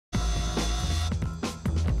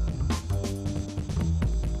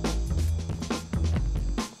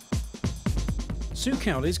Sue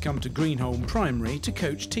Cowley's come to Greenholm Primary to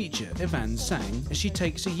coach teacher Yvonne Sang as she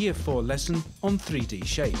takes a Year 4 lesson on 3D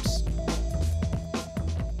shapes.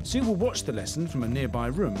 Sue will watch the lesson from a nearby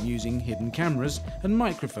room using hidden cameras and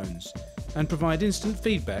microphones and provide instant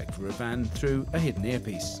feedback for Yvonne through a hidden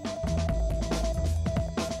earpiece.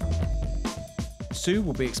 Sue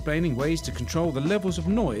will be explaining ways to control the levels of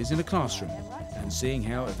noise in a classroom and seeing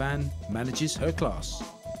how Yvonne manages her class.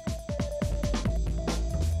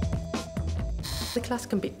 The class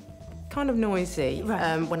can be kind of noisy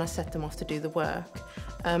when I set them off to do the work.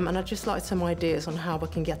 And I'd just like some ideas on how I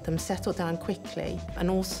can get them settled down quickly. And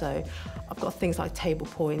also, I've got things like table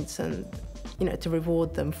points and, you know, to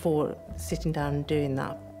reward them for sitting down and doing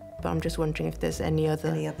that. But I'm just wondering if there's any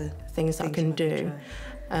other things I can do.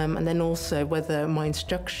 And then also whether my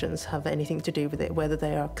instructions have anything to do with it, whether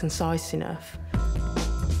they are concise enough.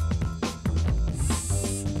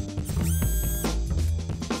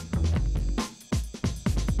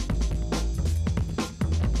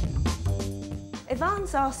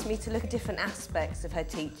 Yvonne's asked me to look at different aspects of her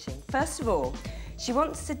teaching. First of all, she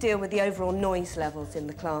wants to deal with the overall noise levels in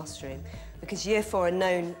the classroom because Year 4 are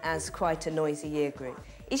known as quite a noisy year group.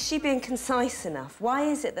 Is she being concise enough? Why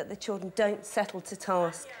is it that the children don't settle to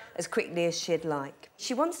task as quickly as she'd like?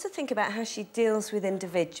 She wants to think about how she deals with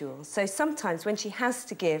individuals. So sometimes when she has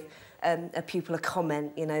to give a pupil a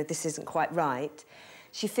comment, you know, this isn't quite right,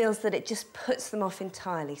 she feels that it just puts them off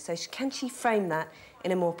entirely. So can she frame that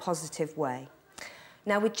in a more positive way?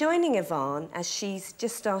 Now, we're joining Yvonne as she's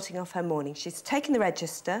just starting off her morning. She's taken the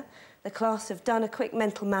register, the class have done a quick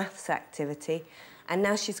mental maths activity, and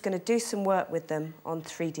now she's going to do some work with them on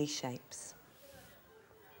 3D shapes.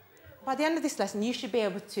 By the end of this lesson, you should be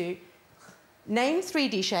able to name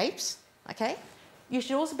 3D shapes, OK? You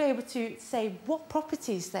should also be able to say what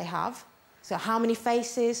properties they have, so how many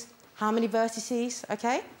faces, how many vertices,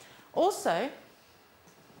 OK? Also,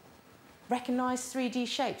 recognise 3D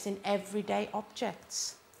shapes in everyday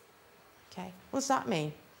objects. OK, what does that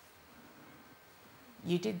mean?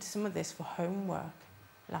 You did some of this for homework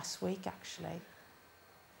last week, actually.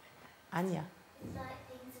 Anya? It's like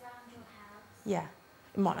things around your house. Yeah.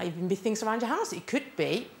 It might not even be things around your house. It could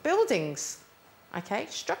be buildings, OK?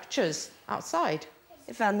 Structures outside.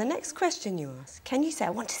 Yvonne, the next question you ask, can you say,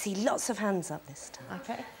 I want to see lots of hands up this time?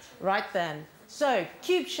 OK, right then. So,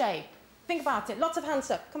 cube shape. Think about it. Lots of hands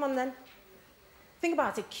up. Come on, then. Think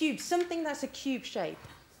about it. Cube. Something that's a cube shape.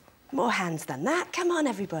 More hands than that. Come on,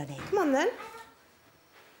 everybody. Come on, then.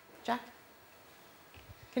 Jack?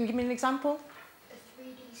 Can you give me an example? A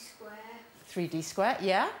 3D square. 3D square,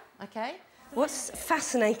 yeah. OK. What's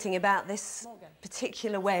fascinating about this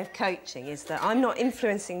particular way of coaching is that I'm not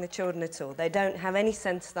influencing the children at all. They don't have any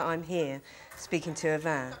sense that I'm here speaking to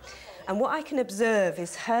Yvonne. And what I can observe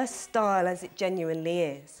is her style as it genuinely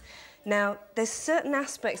is. Now, there's certain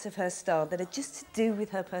aspects of her style that are just to do with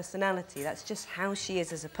her personality. That's just how she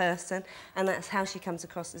is as a person, and that's how she comes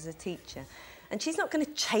across as a teacher. And she's not going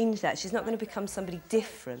to change that. She's not going to become somebody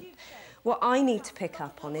different. What I need to pick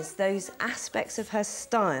up on is those aspects of her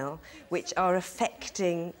style which are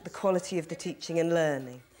affecting the quality of the teaching and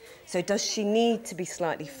learning. So does she need to be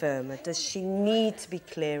slightly firmer? Does she need to be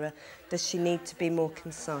clearer? Does she need to be more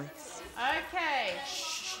concise? OK.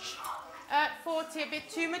 40, a bit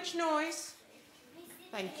too much noise.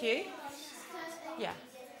 Thank you. Yeah.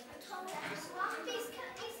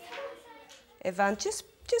 Yvonne, just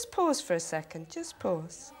pause for a second. Just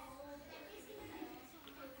pause.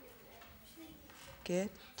 Good.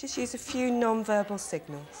 Just use a few non-verbal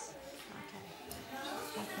signals.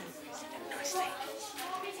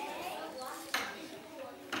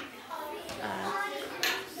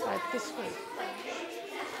 Right, this way.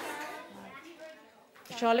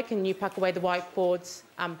 Charlotte, can you pack away the whiteboards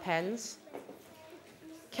and pens?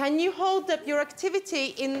 Can you hold up your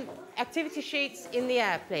activity sheets in the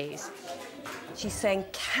air, please? She's saying,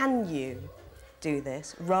 can you do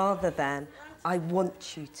this, rather than, I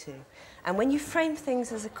want you to. And when you frame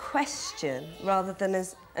things as a question, rather than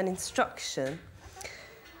as an instruction,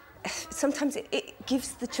 sometimes it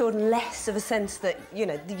gives the children less of a sense that, you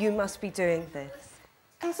know, you must be doing this.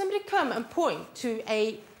 Can somebody come and point to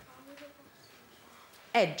a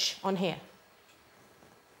edge on here?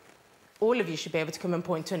 All of you should be able to come and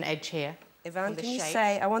point to an edge here. Yvonne, can you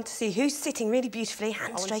say, I want to see who's sitting really beautifully,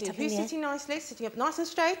 hands straight up in the air. Who's sitting nicely, sitting up nice and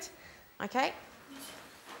straight. OK.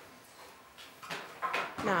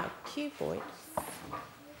 Now, cue boy,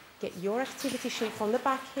 get your activity sheet from the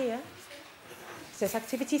back here. It says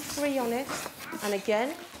activity 3 on it. And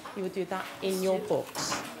again, you would do that in your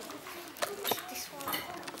books.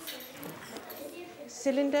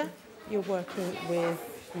 Cylinder, you're working with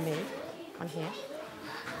me on here.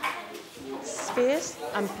 spheres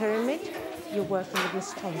and pyramid, you're working with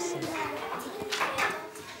Miss Thompson.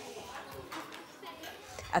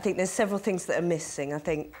 I think there's several things that are missing. I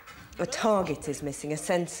think a target is missing, a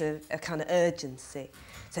sense of a kind of urgency.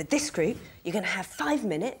 So this group, you're going to have 5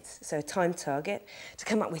 minutes, so a time target, to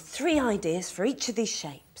come up with 3 ideas for each of these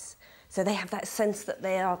shapes. So they have that sense that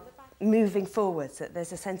they are moving forwards, that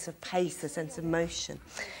there's a sense of pace, a sense of motion.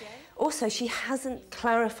 Also, she hasn't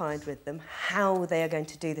clarified with them how they are going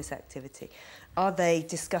to do this activity. Are they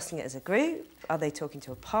discussing it as a group? Are they talking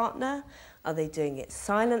to a partner? Are they doing it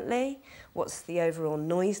silently? What's the overall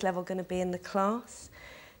noise level going to be in the class?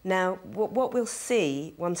 Now, what we'll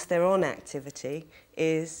see once they're on activity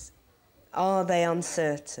is, are they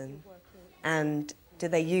uncertain? And do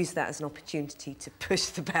they use that as an opportunity to push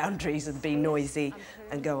the boundaries and be noisy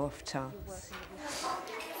and go off task?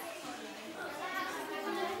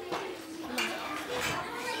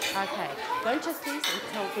 Okay, don't just these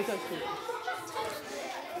until we go through.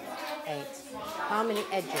 8. How many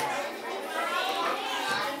edges?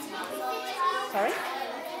 Sorry?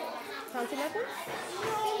 Count 11?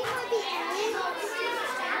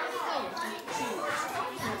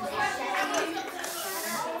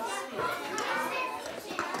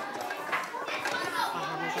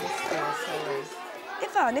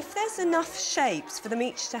 Yvonne, if there's enough shapes for them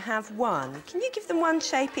each to have one, can you give them one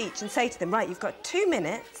shape each and say to them, right, you've got 2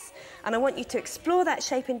 minutes and I want you to explore that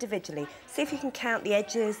shape individually. See if you can count the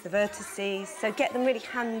edges, the vertices, so get them really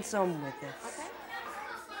hands-on with this.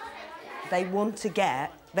 Okay. They want to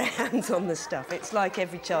get their hands on the stuff. It's like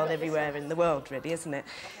every child everywhere in the world, really, isn't it?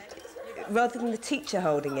 Rather than the teacher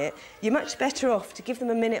holding it, you're much better off to give them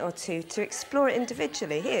a minute or two to explore it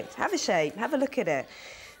individually. Here, have a shape, have a look at it.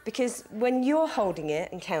 Because when you're holding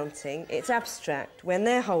it and counting, it's abstract. When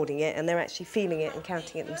they're holding it and they're actually feeling it and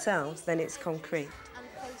counting it themselves, then it's concrete. And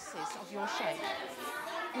faces of your shape.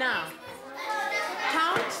 Now,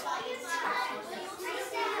 count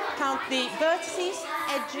the vertices,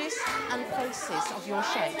 edges and faces of your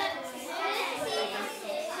shape.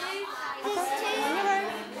 Okay, on your own.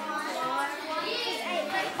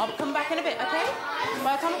 I'll come back in a bit, okay?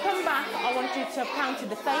 By the time I come back, I want you to count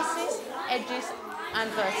the faces, edges and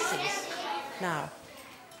vertices. Now,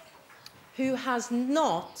 who has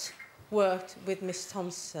not worked with Miss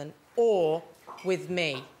Thompson or with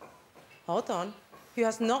me? Hold on. Who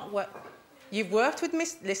has not worked? You've worked with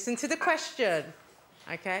Miss... Listen to the question,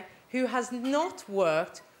 okay? Who has not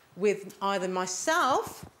worked with either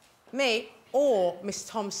myself, me, or Miss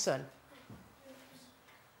Thompson?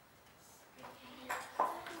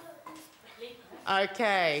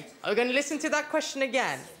 Okay. Are we going to listen to that question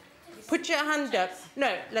again? Put your hand up.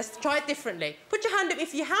 No, let's try it differently. Put your hand up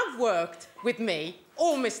if you have worked with me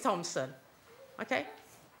or Miss Thompson. Okay?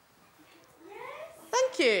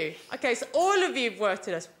 Thank you. Okay, so all of you have worked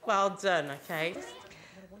with us. Well done, okay?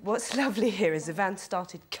 What's lovely here is Yvonne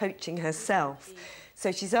started coaching herself.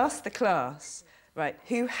 So she's asked the class, right,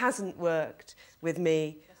 who hasn't worked with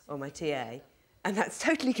me or my TA? And that's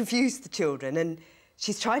totally confused the children. And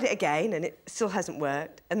she's tried it again, and it still hasn't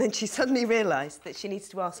worked. And then she suddenly realised that she needs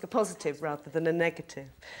to ask a positive rather than a negative.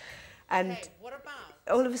 And okay, what about?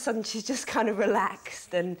 All of a sudden, she's just kind of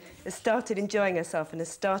relaxed and has started enjoying herself and has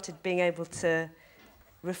started being able to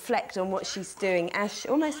reflect on what she's doing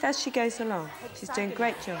almost as she goes along. She's doing a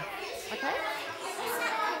great job. Okay?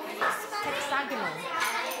 Hexagonal.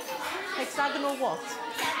 Hexagonal what?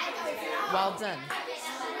 Well done.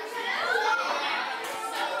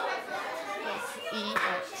 E,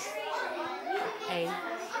 X, A,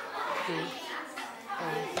 D, O,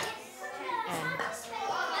 N,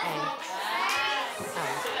 A,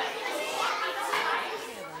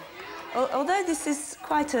 L. Although this is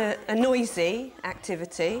quite a noisy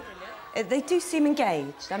activity, they do seem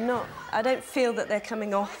engaged. I don't feel that they're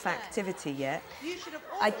coming off activity yet.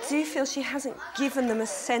 I do feel she hasn't given them a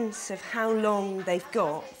sense of how long they've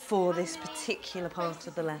got for this particular part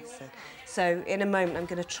of the lesson. So in a moment, I'm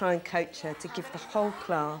going to try and coach her to give the whole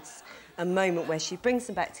class a moment where she brings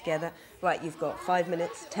them back together. Right, you've got 5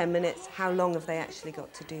 minutes, 10 minutes. How long have they actually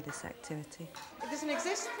got to do this activity? It doesn't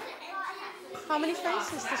exist. How many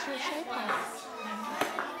faces does your shape have?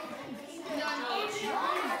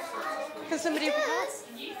 Can somebody help?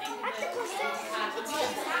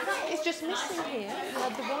 It's just missing here. You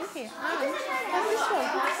had the one here. And this one.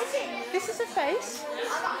 This is a face.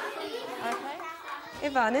 Okay.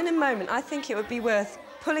 Yvonne, in a moment, I think it would be worth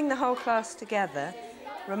pulling the whole class together,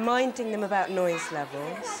 reminding them about noise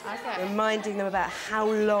levels, reminding them about how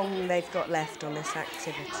long they've got left on this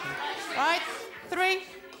activity. Right, 3,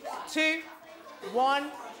 2,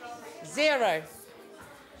 1, 0.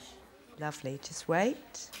 Lovely. Just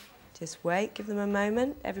wait. Just wait, give them a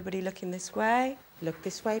moment. Everybody looking this way. Look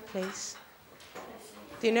this way, please.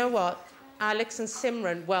 Do you know what? Alex and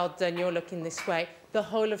Simran, well done, you're looking this way. The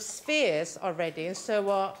whole of spheres are ready, and so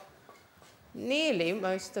are nearly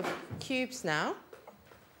most of cubes now.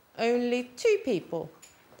 Only 2 people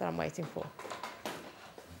that I'm waiting for.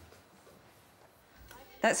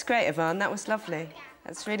 That's great, Yvonne. That was lovely.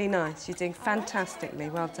 That's really nice. You're doing fantastically.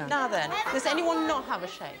 Well done. Now then, does anyone not have a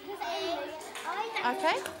shape?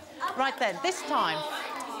 Okay. Right then, this time,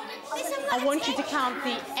 I want you to count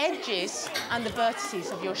the edges and the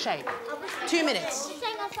vertices of your shape. 2 minutes.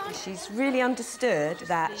 She's really understood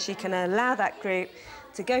that she can allow that group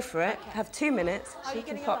to go for it, have 2 minutes, she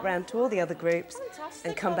can pop round to all the other groups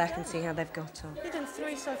and come back and see how they've got on. You've done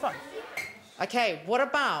 3 so far. Okay, what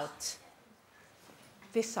about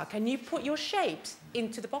this side? Can you put your shapes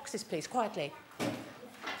into the boxes, please, quietly?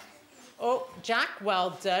 Oh, Jack,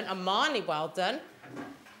 well done. Amani, well done.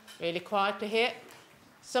 Really quietly here.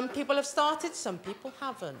 Some people have started, some people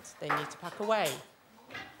haven't. They need to pack away.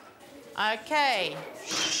 Okay.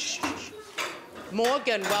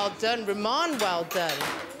 Morgan, well done. Roman, well done.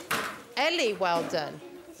 Ellie, well done.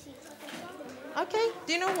 Okay,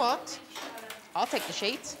 do you know what? I'll take the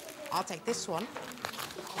sheet. I'll take this one.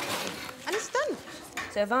 And it's done.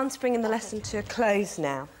 So Yvonne's bringing the lesson to a close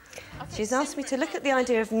now. She's asked me to look at the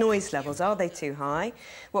idea of noise levels. Are they too high?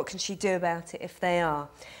 What can she do about it if they are?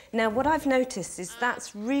 Now, what I've noticed is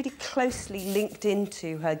that's really closely linked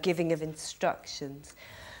into her giving of instructions.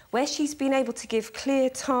 Where she's been able to give clear,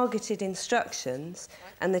 targeted instructions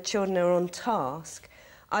and the children are on task,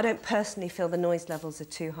 I don't personally feel the noise levels are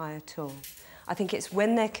too high at all. I think it's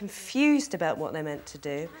when they're confused about what they're meant to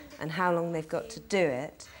do and how long they've got to do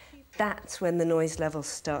it, that's when the noise levels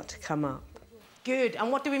start to come up. Good.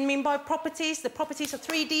 And what do we mean by properties? The properties are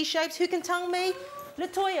 3D shapes. Who can tell me?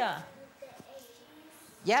 Latoya.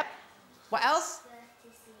 Yep. What else?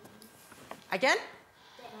 Again?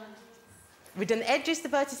 We've done the edges, the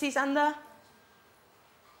vertices, and the...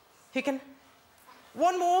 Who can...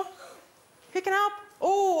 One more. Who can help?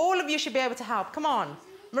 Oh, all of you should be able to help. Come on.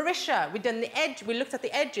 Marisha, we've done the edge. We looked at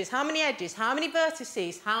the edges. How many edges? How many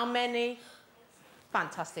vertices? How many...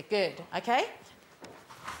 Fantastic. Good. OK?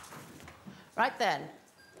 Right then.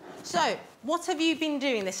 So, what have you been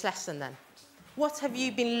doing this lesson, then? What have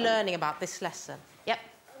you been learning about this lesson? Yep.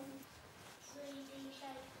 3D shape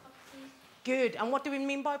properties. Good. And what do we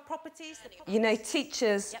mean by properties? You know,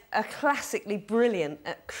 teachers are classically brilliant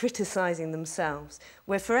at criticising themselves.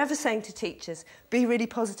 We're forever saying to teachers, be really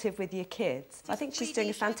positive with your kids. I think she's doing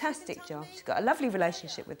a fantastic job. She's got a lovely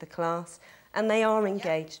relationship with the class and they are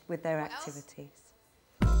engaged with their activities.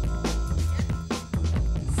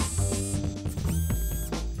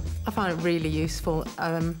 I found it really useful.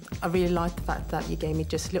 I really liked the fact that you gave me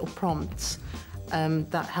just little prompts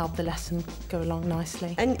that helped the lesson go along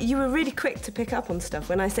nicely. And you were really quick to pick up on stuff.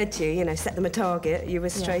 When I said to you, you know, set them a target, you were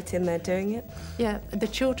straight in there doing it. Yeah, the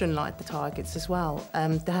children liked the targets as well.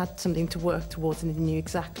 They had something to work towards and they knew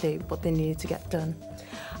exactly what they needed to get done.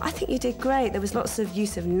 I think you did great. There was lots of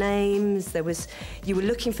use of names. You were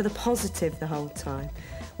looking for the positive the whole time,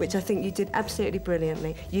 which I think you did absolutely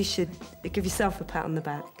brilliantly. You should give yourself a pat on the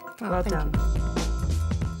back. Well done. Thank you.